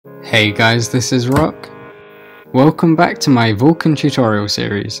Hey guys, this is Rock. Welcome back to my Vulkan tutorial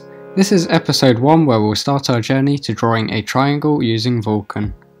series. This is episode 1 where we'll start our journey to drawing a triangle using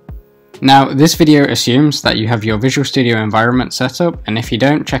Vulkan. Now, this video assumes that you have your Visual Studio environment set up, and if you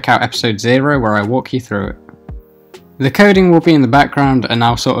don't, check out episode 0 where I walk you through it. The coding will be in the background and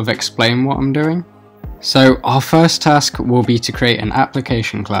I'll sort of explain what I'm doing. So our first task will be to create an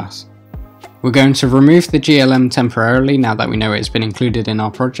application class. We're going to remove the GLM temporarily now that we know it's been included in our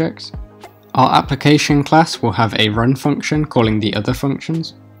project. Our application class will have a run function calling the other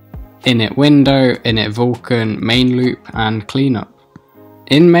functions: init window, init Vulkan, main loop, and cleanup.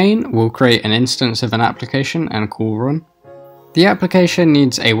 In main, we'll create an instance of an application and call run. The application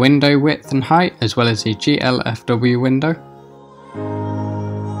needs a window width and height as well as a GLFW window.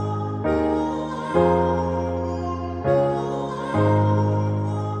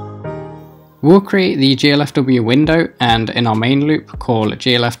 We'll create the GLFW window and in our main loop call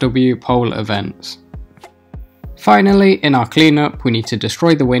GLFW poll events. Finally, in our cleanup, we need to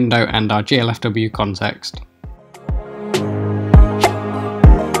destroy the window and our GLFW context.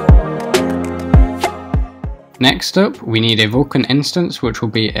 Next up, we need a Vulkan instance, which will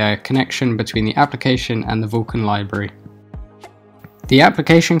be a connection between the application and the Vulkan library. The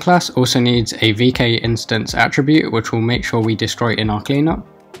application class also needs a VK instance attribute, which will make sure we destroy in our cleanup.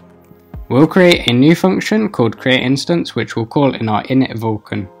 We'll create a new function called createInstance, which we'll call in our init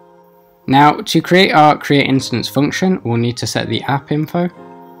Vulkan. Now, to create our createInstance function, we'll need to set the app info.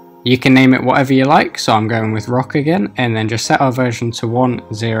 You can name it whatever you like, so I'm going with Rock again, and then just set our version to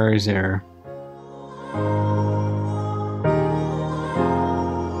 100.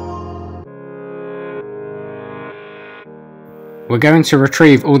 We're going to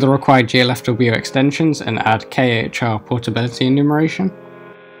retrieve all the required GLFW extensions and add KHR portability enumeration.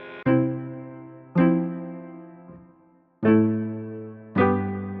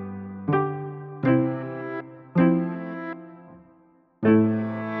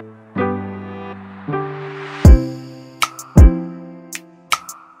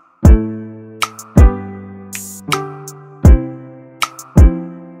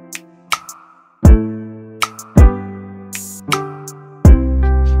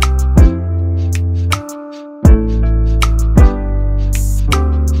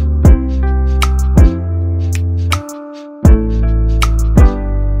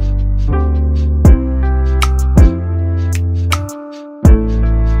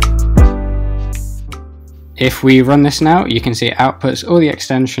 If we run this now, you can see it outputs all the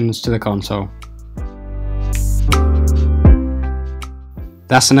extensions to the console.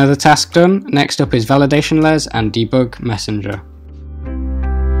 That's another task done. Next up is validation layers and debug messenger.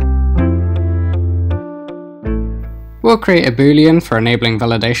 We'll create a boolean for enabling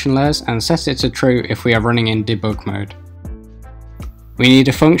validation layers and set it to true if we are running in debug mode. We need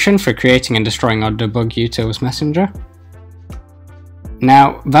a function for creating and destroying our debug utils messenger.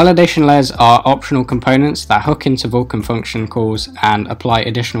 Now, validation layers are optional components that hook into Vulkan function calls and apply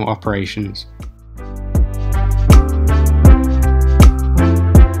additional operations.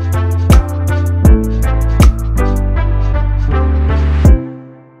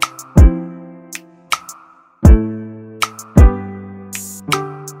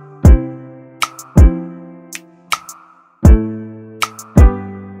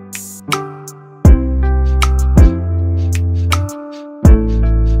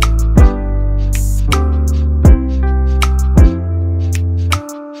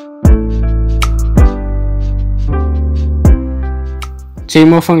 Two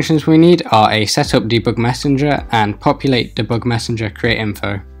more functions we need are a setup debug messenger and populate debug messenger create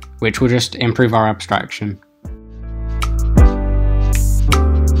info, which will just improve our abstraction.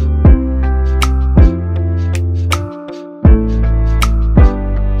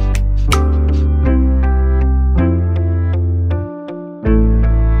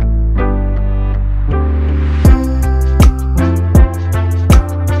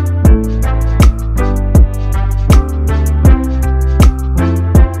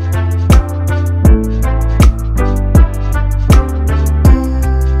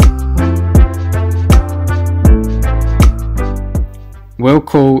 We'll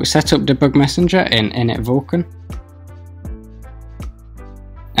call setup debug messenger in init Vulkan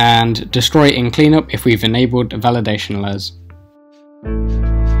and destroy in cleanup if we've enabled validation layers.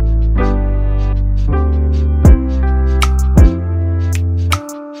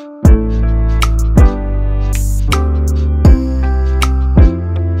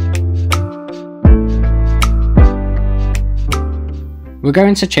 We're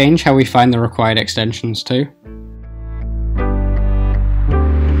going to change how we find the required extensions too.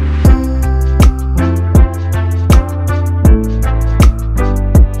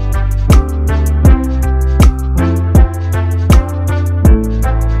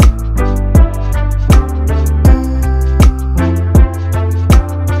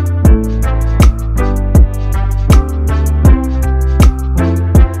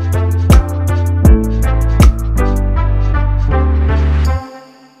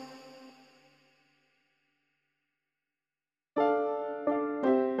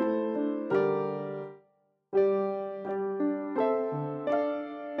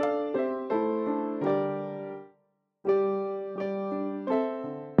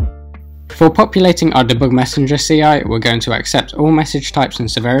 For populating our debug messenger CI, we're going to accept all message types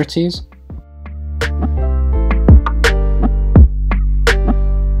and severities.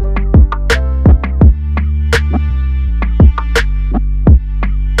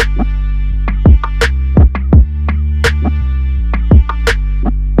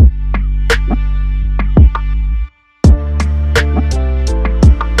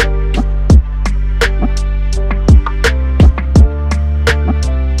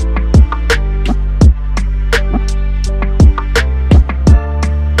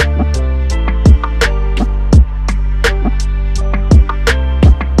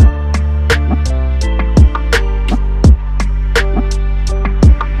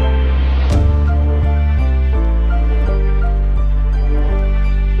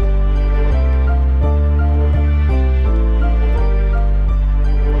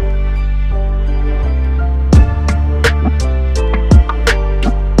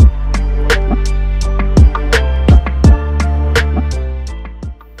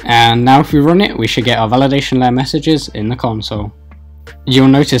 And now if we run it, we should get our validation layer messages in the console. You'll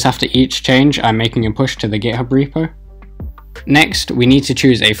notice after each change I'm making a push to the GitHub repo. Next, we need to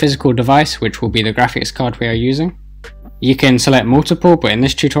choose a physical device, which will be the graphics card we are using. You can select multiple, but in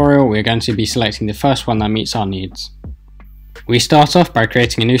this tutorial we're going to be selecting the first one that meets our needs. We start off by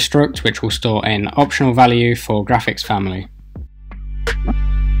creating a new struct which will store an optional value for graphics family.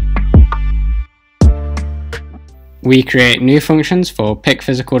 We create new functions for pick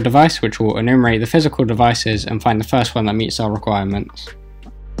physical device, which will enumerate the physical devices and find the first one that meets our requirements.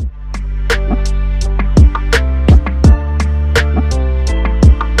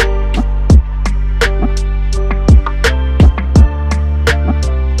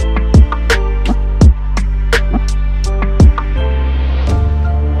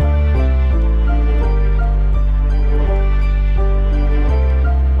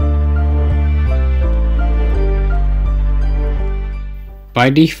 By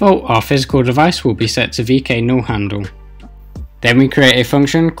default, our physical device will be set to VK null handle. Then we create a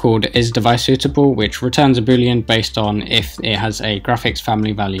function called isDeviceSuitable, which returns a boolean based on if it has a graphics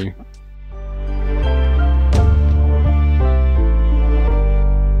family value.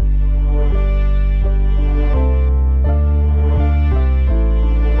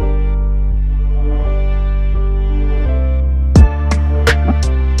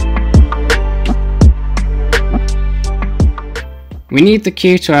 We need the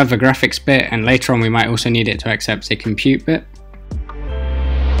queue to have a graphics bit, and later on we might also need it to accept a compute bit.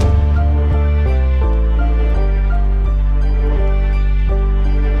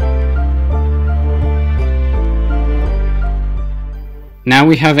 Now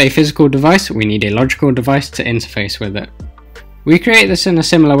we have a physical device, we need a logical device to interface with it. We create this in a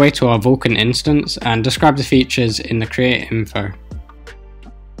similar way to our Vulkan instance and describe the features in the create info.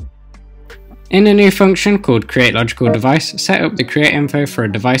 In a new function called createLogicalDevice, set up the create info for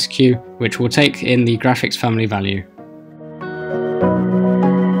a device queue, which will take in the graphics family value.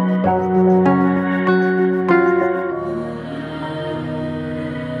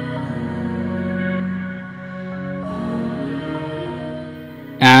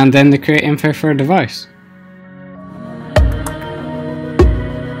 And then the create info for a device.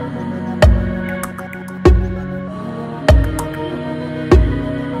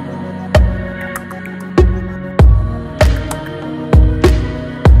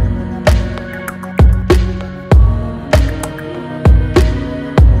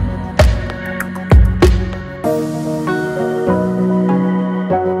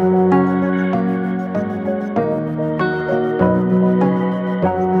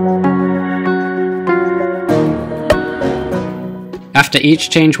 After each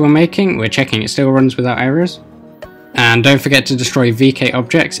change we're making, we're checking it still runs without errors. And don't forget to destroy VK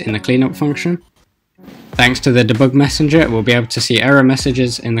objects in the cleanup function. Thanks to the debug messenger, we'll be able to see error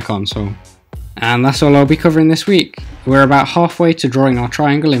messages in the console. And that's all I'll be covering this week. We're about halfway to drawing our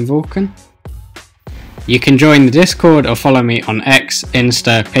triangle in Vulkan. You can join the Discord or follow me on X,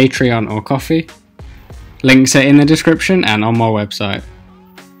 Insta, Patreon or Ko-fi. Links are in the description and on my website.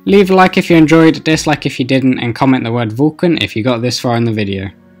 Leave a like if you enjoyed, dislike if you didn't, and comment the word Vulkan if you got this far in the video.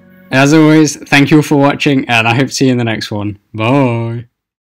 As always, thank you all for watching, and I hope to see you in the next one. Bye!